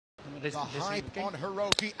The hype on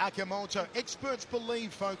Hiroki Akimoto. Experts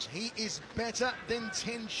believe, folks, he is better than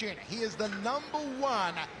Tenshin. He is the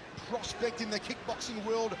 #1 prospect in the kickboxing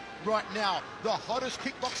world right now. The hottest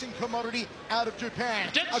kickboxing commodity out of Japan.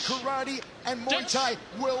 A karate and Muay Thai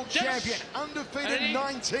world champion. Undefeated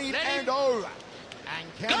 19-0.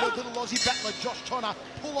 And can the little Aussie battler Josh Tonna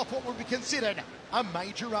pull off what would be considered a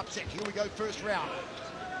major upset? Here we go, first round.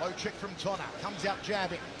 Low check from Tonna. Comes out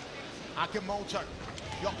jabbing. Akimoto,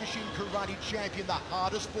 Kyokushin karate champion, the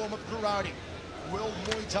hardest form of karate. World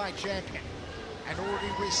Muay Thai champion. And already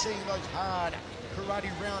we're seeing those hard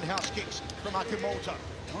karate roundhouse kicks from Akimoto.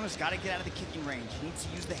 Tonna's got to get out of the kicking range. He needs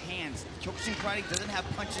to use the hands. Kyokushin karate doesn't have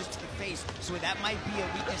punches to the face, so that might be a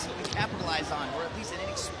weakness he can capitalize on, or at least an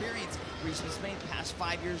inexperience where he's spent the past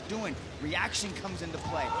 5 years doing. Reaction comes into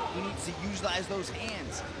play. He needs to utilize those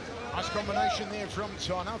hands. Nice combination there from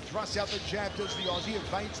Tonna. Thrusts out the jab, does the Aussie,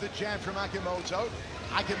 evades the jab from Akimoto.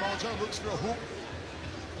 Akimoto looks for a hook.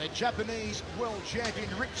 The Japanese world champion,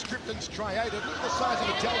 Rick Stripton's striated. Look at the size of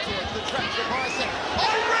the deltoid, the trap, the bicep.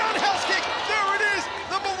 Oh, roundhouse kick! There it is!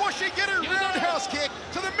 The Mawashi Getter roundhouse kick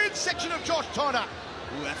to the midsection of Josh Tonna.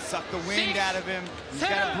 Ooh, that sucked the wind out of him. He's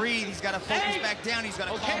got to breathe. He's got to focus back down. He's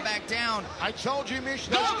got to calm back down. I told you, Mish,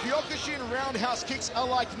 those Kyokushin roundhouse kicks are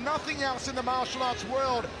like nothing else in the martial arts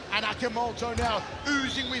world. And Akimoto now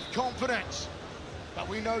oozing with confidence. But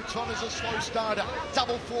we know Tonna's a slow starter.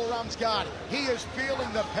 Double forearms guard. He is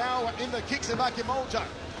feeling the power in the kicks of Akimoto.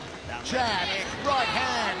 Jab, right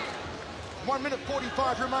hand. 1 minute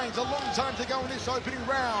 45 remains. A long time to go in this opening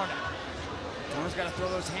round. Tonna's got to throw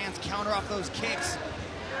those hands, counter off those kicks.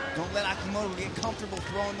 Don't let Akimoto get comfortable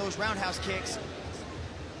throwing those roundhouse kicks.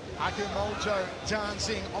 Akimoto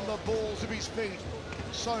dancing on the balls of his feet.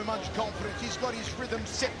 So much confidence. He's got his rhythm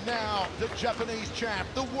set now. The Japanese champ,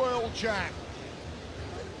 the world champ.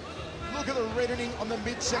 Look at the reddening on the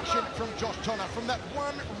midsection from Josh Tonna from that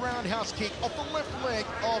one roundhouse kick off the left leg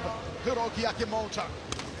of Hiroki Akimoto.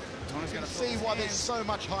 Tonna's going to see why there's so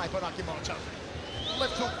much hype on Akimoto.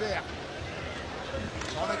 Left hook there.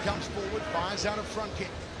 Tonna comes forward, fires out a front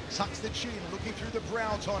kick. Tucks the chin, looking through the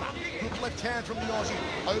brow, Tonna. Good left hand from the Aussie.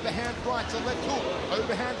 Overhand right to left hook.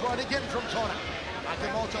 Overhand right again from Tonna.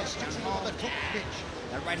 Akimoto sticks into the left hook pitch.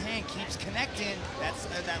 That right hand keeps connecting. That's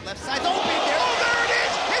that left side's open there. Oh, there it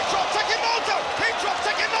is! He drops Akimoto! He drops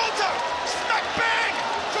Akimoto! Smack bang!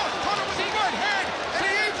 Josh Tonna with his right hand, and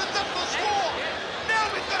he evens up the score.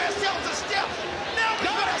 Now we've got ourselves a step. Now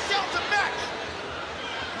we've got ourselves a match.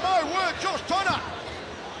 My word, Josh Tonna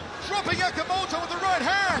dropping Akimoto with the right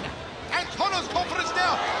hand. And Tonna's confidence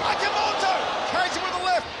now. Akimoto carries him with the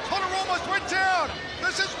left. Tonna almost went down.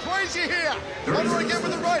 This is crazy here. Tonna again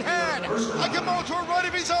with the right hand. Akimoto a right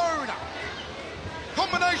of his own.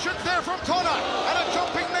 Combinations there from Tonna. And a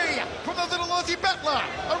jumping knee from the little Aussie battler.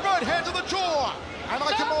 A right hand to the jaw. And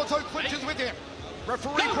Akimoto clinches with him.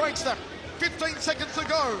 Referee breaks them. 15 seconds to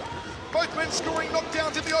go. Both men scoring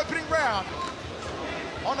knockdowns in the opening round.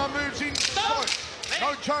 Tonna moves in close.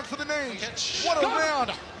 No chance for the knees. What a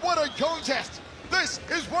round. What a contest. This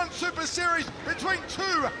is one super series between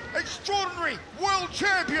two extraordinary world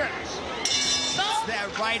champions. It's that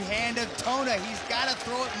right hand of Tonna. He's got to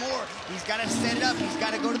throw it more. He's got to set it up. He's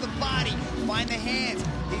got to go to the body, find the hands.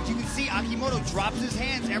 As you can see, Akimoto drops his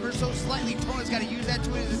hands ever so slightly. Tonna's got to use that to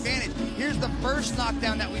his advantage. Here's the first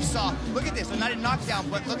knockdown that we saw. Look at this. So not a knockdown,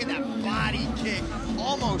 but look at that body kick.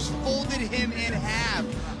 Almost folded him in half.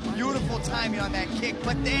 Beautiful timing on that kick.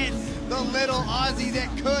 But then the little Aussie that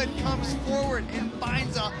could comes forward and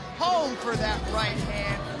finds a home for that right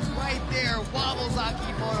hand. Right there, wobbles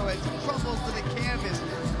Akimoto as he crumbles to the canvas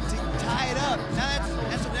to tie it up. Now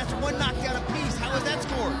that's one knockdown apiece. How was that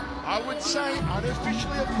scored? I would say,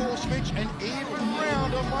 unofficially, of course, Mitch, an even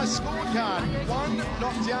round on my scorecard. One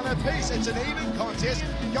knockdown apiece. It's an even contest.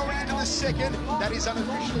 Going into the second, that is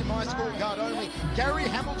unofficially my scorecard only. Gary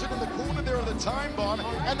Hamilton in the corner there of the time bomb,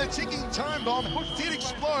 and the ticking time bomb did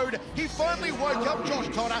explode. He finally woke up Josh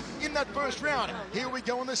Tonna in that first round. Here we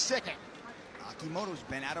go in the second. Akimoto's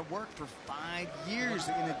been out of work for 5 years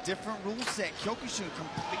in a different rule set. Kyokushin,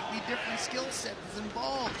 completely different skill set is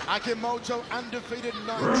involved. Akimoto undefeated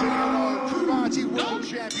 19-0, karate world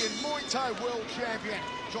champion, Muay Thai world champion.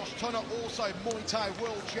 Josh Tonna also Muay Thai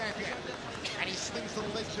world champion. And he slings the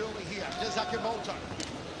legs early here. There's Akimoto.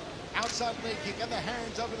 Outside leg kick and the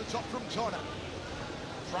hands over the top from Tonna.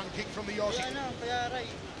 Front kick from the Aussie.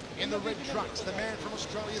 In the red trunks, the man from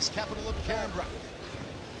Australia's capital of Canberra.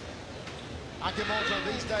 Akimoto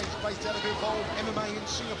these days based out of Evolve MMA in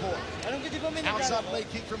Singapore. Outside leg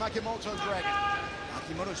kick from Akimoto Dragon.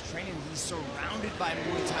 Akimoto's training, he's surrounded by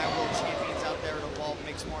Muay Thai world champions out there at Evolve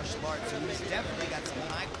Mixed Martial Arts, so he's definitely got some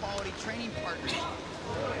high quality family training partners.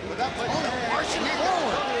 With that left hand, marching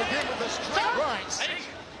forward. Again with the straight right.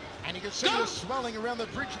 And you can see the swelling around the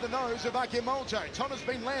bridge of the nose of Akimoto. Tonna's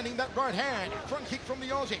been landing that right hand. Front kick from the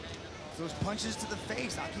Aussie. Those punches to the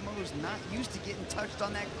face. Akimoto's not used to getting touched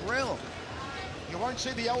on that grill. You won't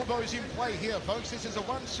see the elbows in play here, folks. This is a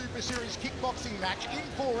one Super Series kickboxing match in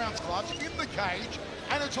 4-ounce gloves, in the cage,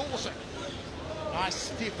 and it's awesome. Nice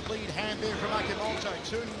stiff lead hand there from Akimoto.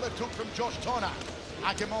 Turning left hook from Josh Tonna.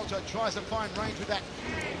 Akimoto tries to find range with that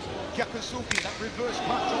Gyakusuki, that reverse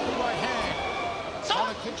punch off the right hand.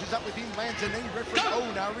 Tonna clinches up with him, lands a knee. Referee,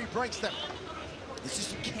 oh no, he breaks them. It's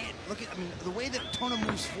just, you can't look at, I mean, the way that Tonna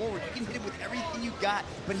moves forward, you can hit him with everything you got,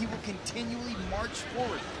 but he will continually march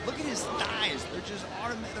forward. Look at his thighs. They're just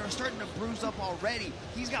they're starting to bruise up already.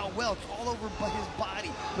 He's got welts all over his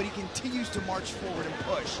body, but he continues to march forward and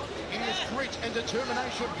push. In his grit and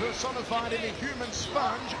determination personified in a human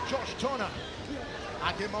sponge, Josh Tonna.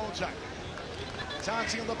 Akimoto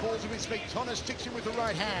dancing on the balls of his feet. Tonna sticks him with the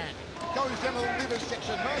right hand. Goes down to the liver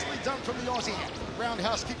section. Nicely done from the Aussie.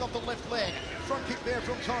 Roundhouse kick off the left leg. Front kick there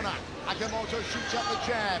from Tonna. Akimoto shoots out the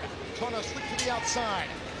jab. Tonna slips to the outside.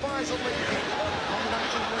 Fires a lead kick.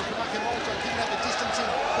 Combination move from Akimoto, giving out the distance in.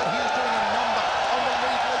 But he's doing a number on the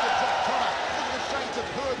lead leg of Josh Tonna. Look at the shades of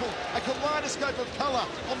purple. A kaleidoscope of colour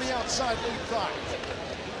on the outside lead thigh.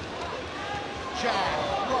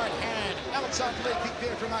 Jab, right hand. Outside leg kick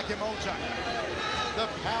there from Akimoto. The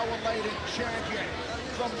power-laden champion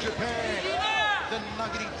from Japan. The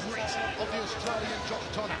nuggety grit of the Australian Josh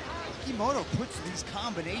Tonna. Akimoto puts these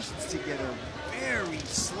combinations together very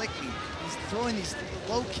slickly. He's throwing these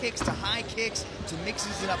low kicks to high kicks to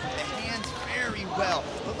mixes it up with the hands very well.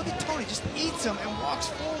 But look at Tony, just eats them and walks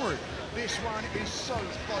forward. This one is so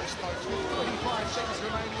close, folks, with 25 seconds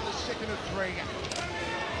remaining in the second of 3.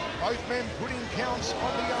 Both men putting counts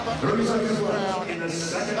on the other in the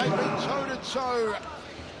second round. They've been toe-to-toe,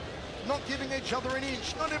 not giving each other an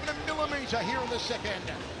inch, not even a millimetre here in the second.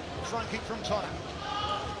 Front kick from Tonna.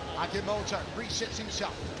 Akimoto resets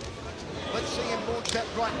himself. Let's see him launch that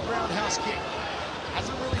right roundhouse kick.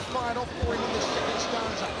 Hasn't really fired off for him in the second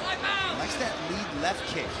stanza. Likes that lead left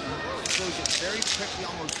kick. He throws it very quickly,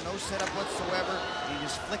 almost no setup whatsoever. And he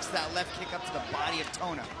just flicks that left kick up to the body of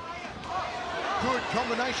Tonna. Good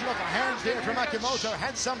combination of the hands there from Akimoto.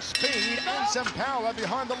 Had some speed and some power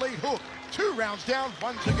behind the lead hook. 2 rounds down,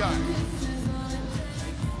 1 to go.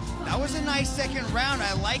 That was a nice second round.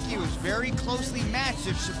 I like it. It was very closely matched.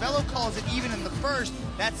 If Chabello calls it even in the first,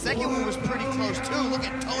 that second one was pretty close too. Look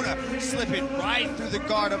at Tonna slipping right through the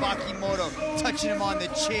guard of Akimoto, touching him on the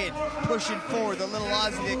chin, pushing forward, the little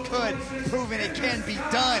Aussie that could, proving it can be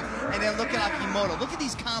done. And then look at Akimoto. Look at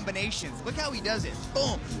these combinations. Look how he does it.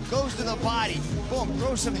 Boom, goes to the body. Boom,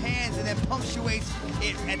 throws some hands and then punctuates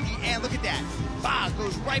it at the end. Look at that. Bah,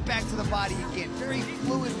 goes right back to the body again. Very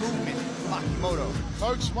fluid movement from Akimoto.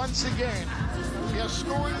 Folks, once again, we are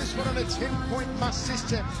scoring this one on a 10-point must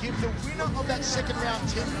system. Give the winner of that second round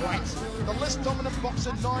 10 points. The less dominant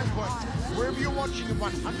boxer 9 points. Wherever you're watching in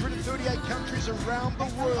 138 countries around the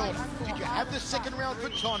world, did you have the second round for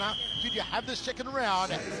Tonna? Did you have the second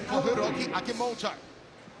round for Hiroki Akimoto?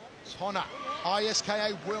 Tonna,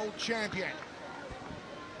 ISKA world champion.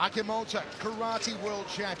 Akimoto, karate world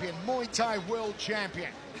champion, muay thai world champion.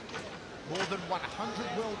 More than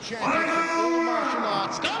 100 world champions from all martial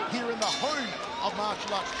arts here in the home of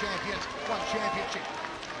martial arts champions. 1 championship.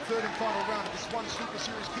 Third and final round of this 1 Super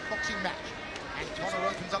Series kickboxing match. And Tonna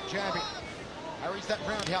opens up jabbing. Harries that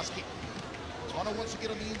roundhouse kick. Tonna wants to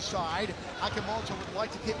get on the inside. Akimoto would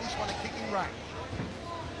like to keep this one a kicking range.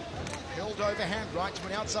 Held overhand right to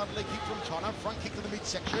an outside leg kick from Tonna. Front kick to the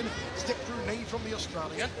midsection. Step through knee from the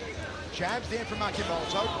Australian. Jabs there from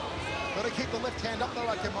Akimoto. Got to keep the left hand up though,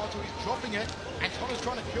 Akimoto. He's dropping it. And Tonna's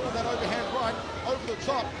trying to kill that overhand right over the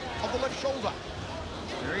top of the left shoulder.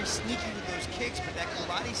 Very sneaky with those kicks, but that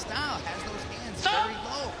karate style has those hands very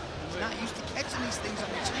low. He's not used to catching these things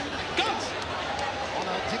on the chin. On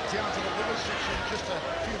a dip down to the liver section just a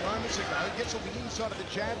few moments ago. Gets on the inside of the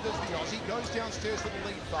jab, does the Aussie. Goes downstairs to the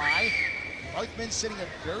lead thigh. Both men setting a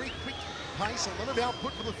very quick pace. A lot of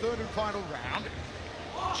output for the third and final round.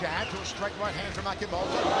 Jab to a straight right hand from Akimoto.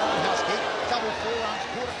 Roundhouse kick. Double forearms.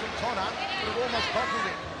 Caught it from Tonna, but it almost buckled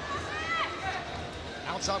him.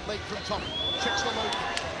 Outside leg from Tonna. Checks the low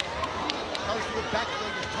kick. Goes to the back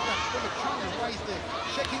leg of Tonna. Prematurely raised the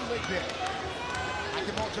checking leg there.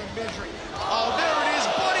 Akimoto measuring. Oh, there it is.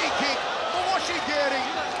 Body kick. Mawashi getting.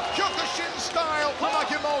 Kyokushin style from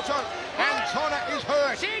Akimoto. And Tonna is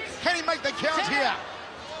hurt. Can he make the count here?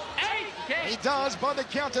 He does by the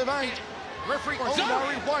count of 8. Referee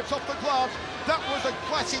Onari wipes off the gloves. That was a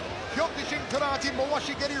classic Kyokushin Karate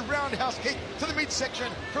Mawashigeri roundhouse kick to the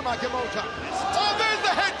midsection from AKIMOTO. Oh, there's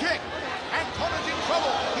the head kick! And Tonna's in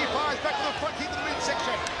trouble. He fires back to the front kick to the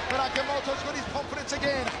midsection. But AKIMOTO's got his confidence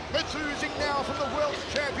again. It's oozing now from the world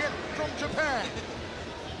champion from Japan.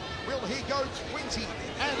 Will he go 20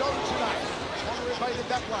 and 0 tonight? Tonna evaded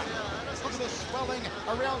that one. Look at the swelling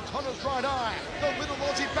around Tonna's right eye. The little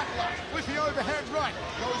Aussie battler with the overhand right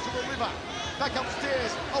goes to the liver. Back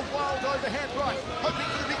upstairs, a wild overhand right, hoping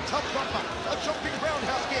for the big tub bumper. A jumping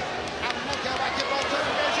roundhouse kick. And look how AKIMOTO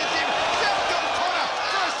measures him. Down goes Tonna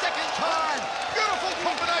for a second time. Beautiful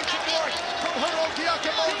combination work from Hiroki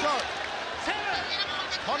AKIMOTO.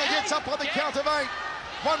 Tonna gets up on the count of 8.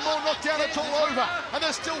 One more knockdown, it's all over. And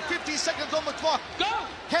there's still 50 seconds on the clock. Go!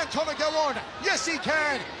 Can Tonna go on? Yes, he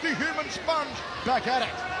can. The human sponge back at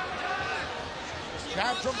it.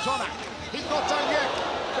 Jab from Tonna. He's not done yet,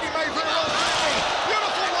 but he may very well be.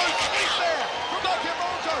 Beautiful low kick there from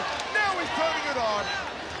AKIMOTO. Now he's turning it on.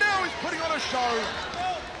 Now he's putting on a show.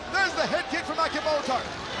 There's the head kick from AKIMOTO.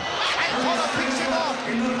 And Tonna picks him off.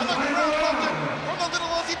 And the crowd loved it from the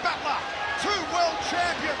little Aussie battler. Two world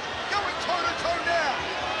champions going toe-to-toe now.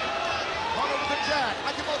 Tonna with the jab.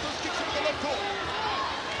 AKIMOTO's kicks him with the left hook.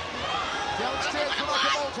 Downstairs from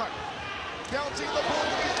AKIMOTO. Bouncing the ball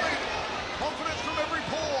with his feet. Confidence from every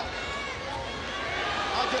pore.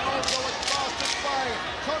 AKIMOTO as fast as play.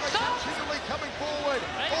 Tonna continually coming forward.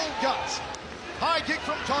 All guts. High kick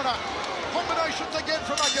from Tonna. Combinations again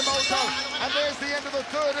from AKIMOTO. And there's the end of the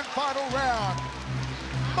third and final round.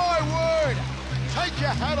 My word. Take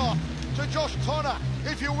your hat off to Josh Tonna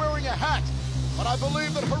if you're wearing a hat. But I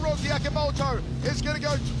believe that Hiroki AKIMOTO is going to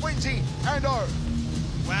go 20 and 0.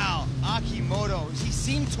 Wow, AKIMOTO, he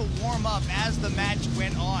seemed to warm up as the match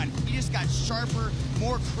went on. He just got sharper,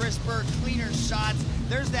 more crisper, cleaner shots.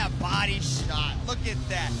 There's that body shot. Look at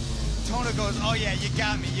that. Tonna goes, oh yeah, you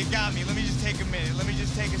got me. Let me just take a minute. Let me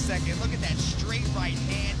just take a second. Look at that straight right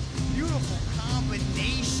hand. Beautiful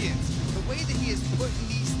combinations. The way that he is putting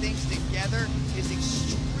these things together is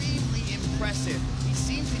extremely impressive. He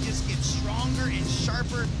seemed to just get stronger and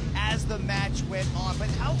sharper as the match went on. But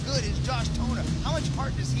how good is Josh Tonna? How much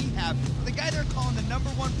heart does he have? The guy they're calling the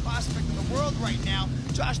 #1 prospect in the world right now,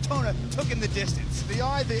 Josh Tonna, took him the distance. The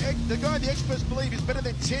guy the experts believe is better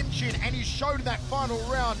than Tenchin, and he showed in that final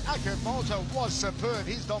round. AKIMOTO was superb.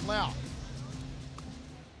 Here's Dom Lau.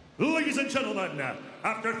 Ladies and gentlemen,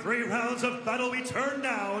 after 3 rounds of battle, we turn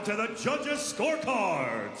now to the judges'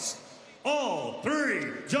 scorecards. All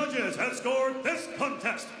 3 judges have scored this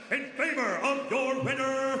contest in favor of your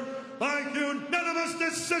winner by unanimous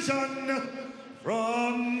decision.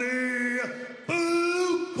 From the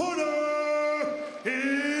blue corner,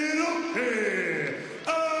 Hiroki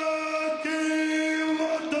AKIMOTO.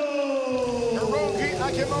 Hiroki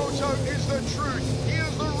AKIMOTO is the truth. He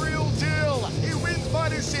is the real deal. He wins by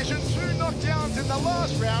decision. 2 knockdowns in the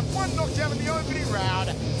last round, 1 knockdown in the opening round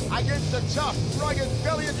against the tough, rugged,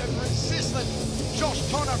 valiant and resistant Josh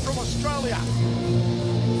Tonna from Australia.